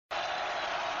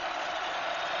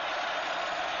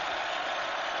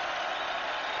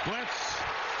Blitz.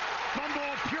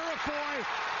 Fumble. Purifoy.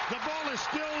 The ball is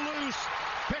still loose.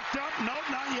 Picked up. No,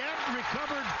 not yet.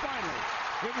 Recovered finally.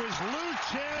 It was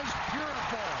Loucheiz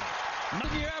Purifoy.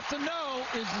 What you have to know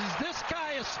is this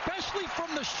guy, especially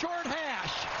from the short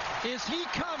hash, is he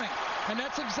coming? And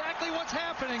that's exactly what's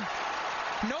happening.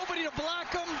 Nobody to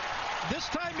block him. This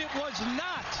time it was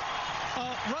not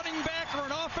a running back or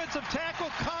an offensive tackle.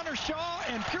 Connor Shaw,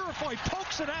 and Purifoy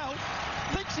pokes it out,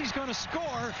 thinks he's going to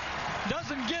score,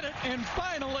 doesn't get it, and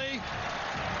finally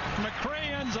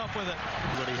McCray ends up with it.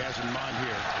 What he has in mind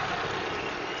here.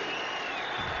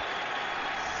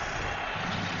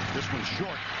 This one's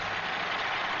short.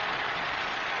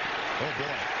 Oh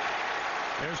boy.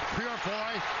 There's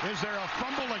Purifoy. Is there a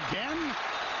fumble again?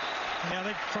 Yeah, I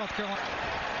think South Carolina.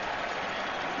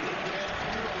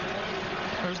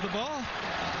 There's the ball.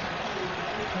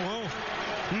 Whoa.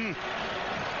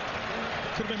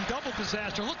 Could have been double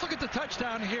disaster. Let's look at the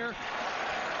touchdown here.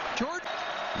 Jordan.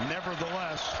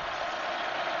 Nevertheless,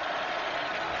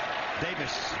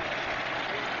 Davis.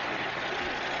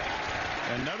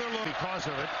 Another look because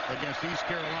of it against East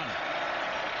Carolina.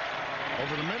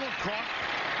 Over the middle, caught.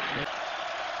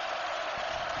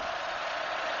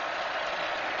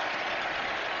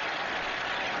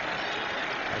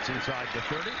 That's inside the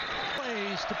 30.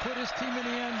 Plays to put his team in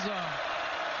the end zone.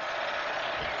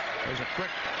 There's a quick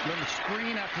little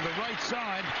screen after the right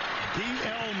side.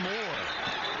 D.L. Moore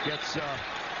gets...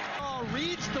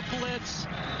 reads the blitz,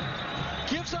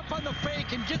 gives up on the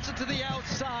fake, and gets it to the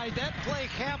outside. That play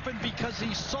happened because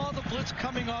he saw the blitz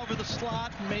coming over the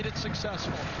slot and made it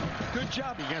successful. Good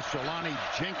job. Against Jelani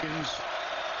Jenkins.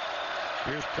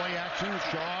 Here's play action.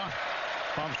 Shaw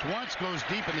bumps once, goes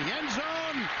deep in the end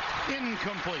zone.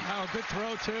 Incomplete. Oh, good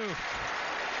throw, too.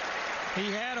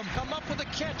 He had him come up with a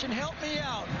catch and help me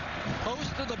out.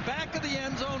 Post to the back of the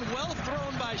end zone. Well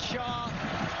thrown by Shaw.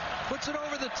 Puts it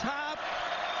over the top.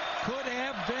 Could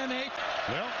have been a...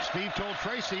 Well, Steve told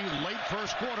Tracy late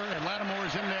first quarter, and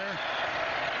Lattimore's in there.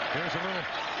 There's a little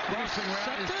crossing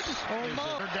route.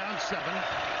 They're down 7.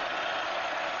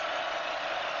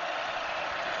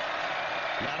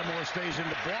 Lattimore stays in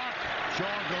the block.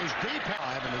 Shaw goes deep.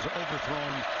 And is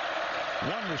overthrown.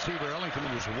 One receiver, Ellington,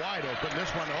 was wide open. This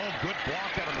one, good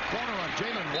block out of the corner on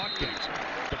Jalen Watkins.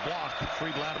 The block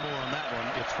freed Lattimore on that one.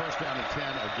 It's first down and 10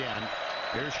 again.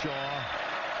 Here's Shaw.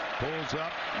 Pulls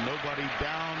up. Nobody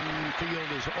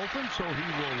downfield is open, so he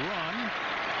will run.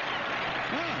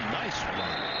 Nice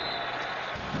run.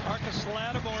 Marcus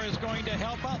Lattimore is going to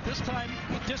help out. This time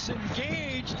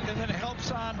disengaged, and then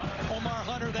helps on Omar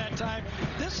Hunter that time.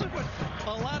 This is what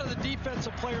a lot of the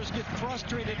defensive players get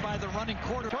frustrated by the running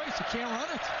quarter. Choice, you can't run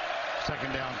it.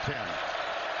 Second down 10.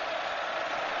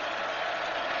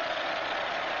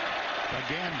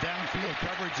 Again, downfield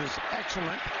coverage is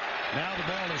excellent. Now the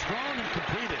ball is thrown and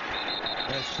completed.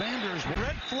 As Sanders...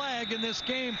 Red flag in this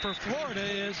game for Florida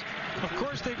is, of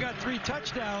course, they've got 3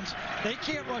 touchdowns. They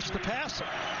can't rush the passer.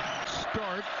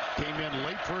 Start came in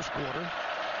late first quarter.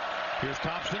 Here's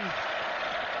Thompson.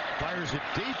 Fires it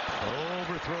deep.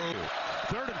 Overthrow.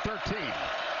 3rd and 13.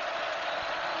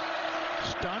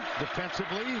 Stunt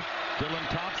defensively. Dylan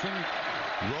Thompson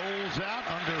rolls out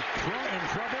in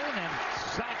trouble and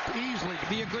sacked easily.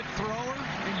 Be a good thrower,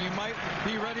 and you might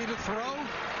be ready to throw.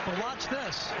 But watch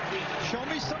this. Show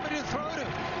me somebody to throw to.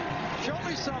 Show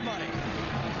me somebody.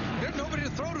 There's nobody to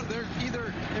throw to. They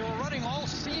were running all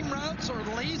seam routes or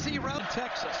lazy routes.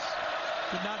 Texas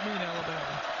did not mean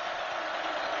Alabama.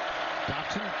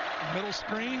 Thompson. Middle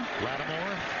screen.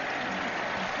 Lattimore.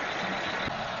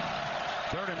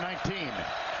 3rd and 19.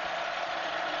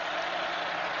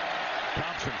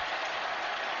 Thompson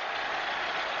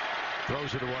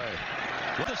throws it away.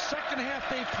 The second half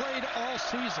they played all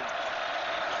season.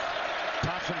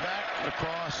 Thompson back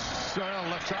across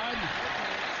left side.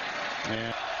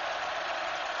 And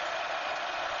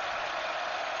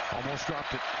almost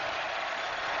dropped it.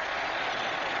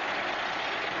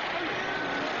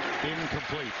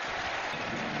 Incomplete.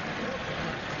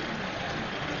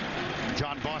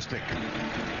 John Bostic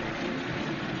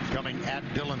coming at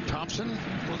Dylan Thompson.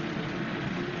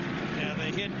 Yeah,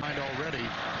 they hit already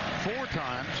 4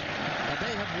 times, and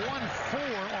they have won 4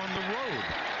 on the road.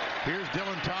 Here's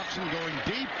Dylan Thompson going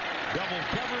deep, double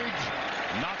coverage,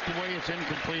 knocked away. It's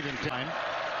incomplete in time.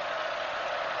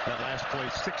 That last play,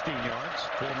 16 yards,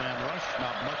 4-man rush,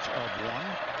 not much of one.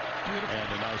 Beautiful. And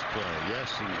a nice play. Yes,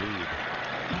 indeed.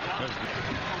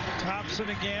 Thompson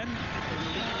again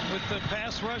with the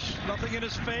pass rush, nothing in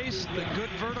his face. The good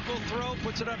vertical throw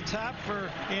puts it up top for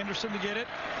Anderson to get it.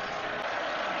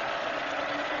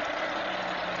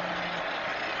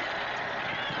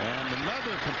 And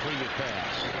another completed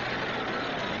pass.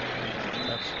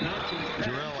 That's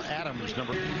Jarrell Adams,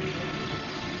 number.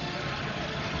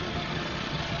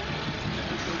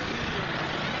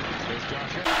 There's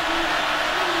Josh.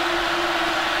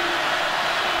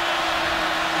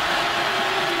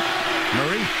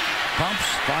 Murray pumps,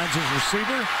 finds his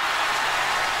receiver.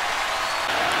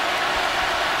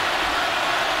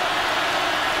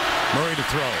 Murray to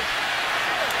throw.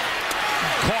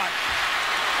 Caught.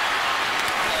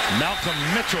 Malcolm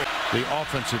Mitchell, the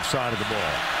offensive side of the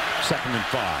ball. 2nd and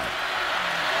 5.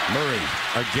 Murray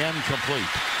again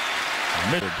complete.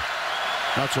 Mitchell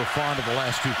not so fond of the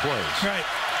last 2 plays. Right.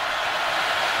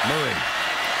 Murray,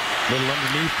 little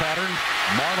underneath pattern.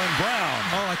 Marlon Brown.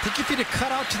 Oh, I think if he'd have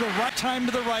cut out to the right, time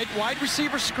to the right, wide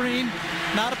receiver screen,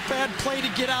 not a bad play to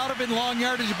get out of in long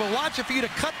yardage. But watch, if he'd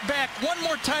have cut back one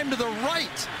more time to the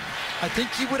right, I think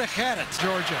he would have had it.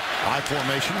 Georgia. High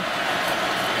formation.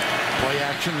 Play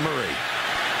action. Murray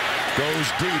goes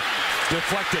deep.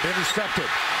 Deflected. Intercepted.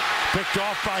 Picked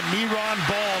off by Neron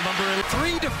Ball, number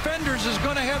 3 defenders is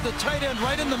going to have the tight end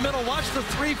right in the middle. Watch the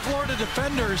 3 Florida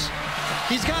defenders.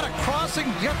 He's got a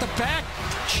crossing, got the back,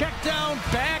 check down,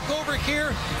 back over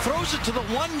here, throws it to the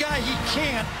one guy he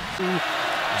can't.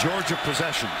 Georgia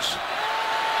possessions.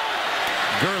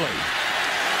 Gurley.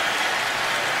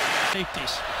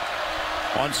 Safeties.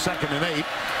 On 2nd and 8.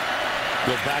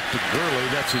 Go back to Gurley.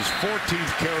 That's his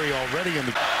 14th carry already in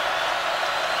the...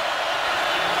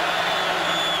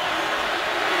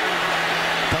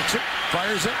 Puts it,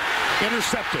 fires it,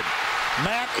 intercepted.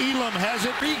 Matt Elam has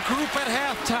it. Regroup at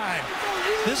halftime.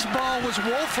 This ball was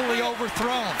woefully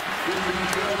overthrown.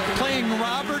 Playing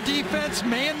robber defense,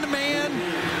 man-to-man,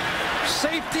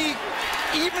 safety.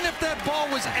 Even if that ball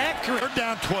was accurate. They're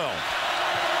down 12.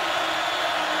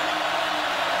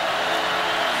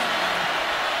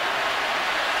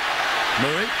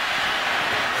 Murray.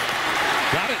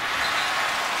 Got it.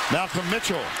 Malcolm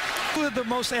Mitchell. Two of the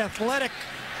most athletic.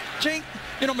 Jake,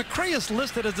 you know, McCray is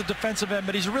listed as a defensive end,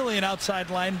 but he's really an outside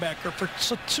linebacker.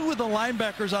 So 2 of the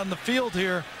linebackers on the field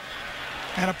here,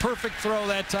 and a perfect throw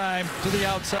that time to the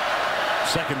outside.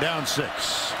 2nd down 6.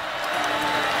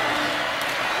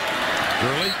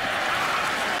 Gurley.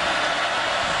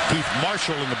 Keith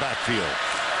Marshall in the backfield.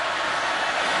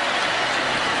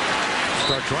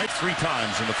 Starts right 3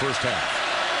 times in the first half.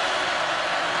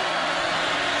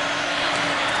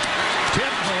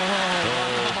 Tip.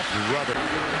 Oh, brother.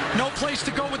 No place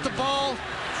to go with the ball.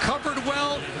 Covered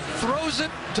well. Throws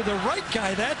it to the right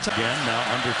guy that time. Again, now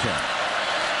under 10.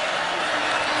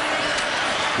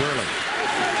 Gurley.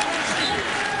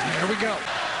 There we go.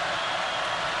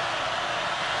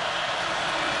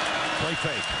 Play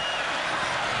fake.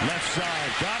 Left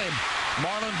side. Got him.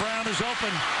 Marlon Brown is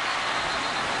open.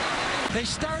 They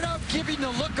start out giving the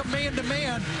look of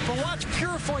man-to-man, but watch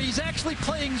Purifoy. He's actually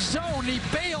playing zone. He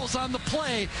bails on the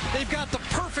play. They've got the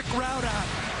perfect route on.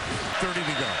 30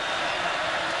 to go.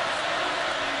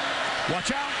 Watch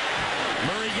out.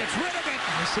 Murray gets rid of it.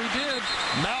 Yes, he did.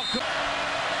 Malcolm.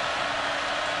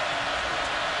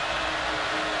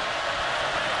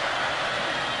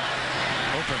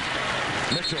 Open.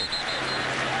 Mitchell.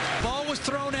 Ball was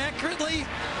thrown accurately.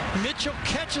 Mitchell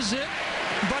catches it,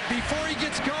 but before he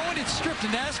gets going, it's stripped,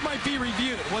 and that might be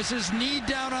reviewed. Was his knee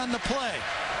down on the play?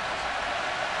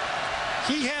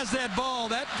 He has that ball.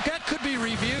 That could be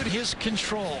reviewed. His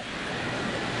control.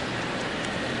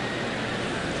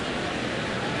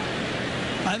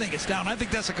 I think it's down. I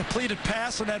think that's a completed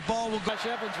pass, and that ball will go.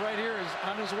 Evans right here is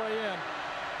on his way in.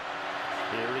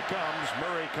 Here he comes.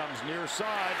 Murray comes near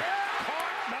side.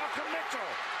 Caught Malcolm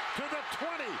Mitchell to the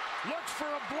 20. Looks for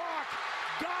a block.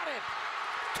 Got it.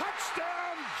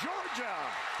 Touchdown, Georgia.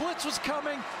 Blitz was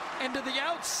coming, and to the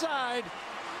outside.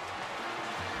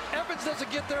 Evans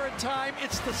doesn't get there in time.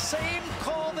 It's the same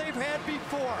call they've had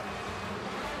before.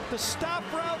 The stop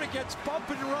route against bump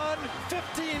and run,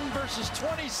 15 versus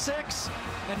 26.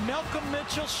 And Malcolm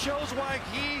Mitchell shows why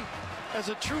he, as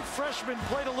a true freshman,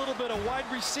 played a little bit of wide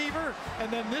receiver,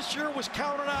 and then this year was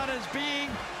counted on as being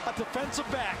a defensive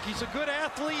back. He's a good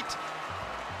athlete,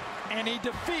 and he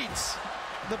defeats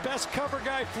the best cover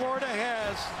guy Florida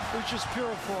has, Loucheiz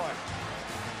Purifoy.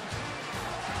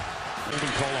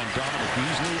 Holding call on Dominic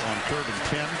Beasley on 3rd and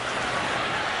 10.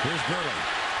 Here's Gurley.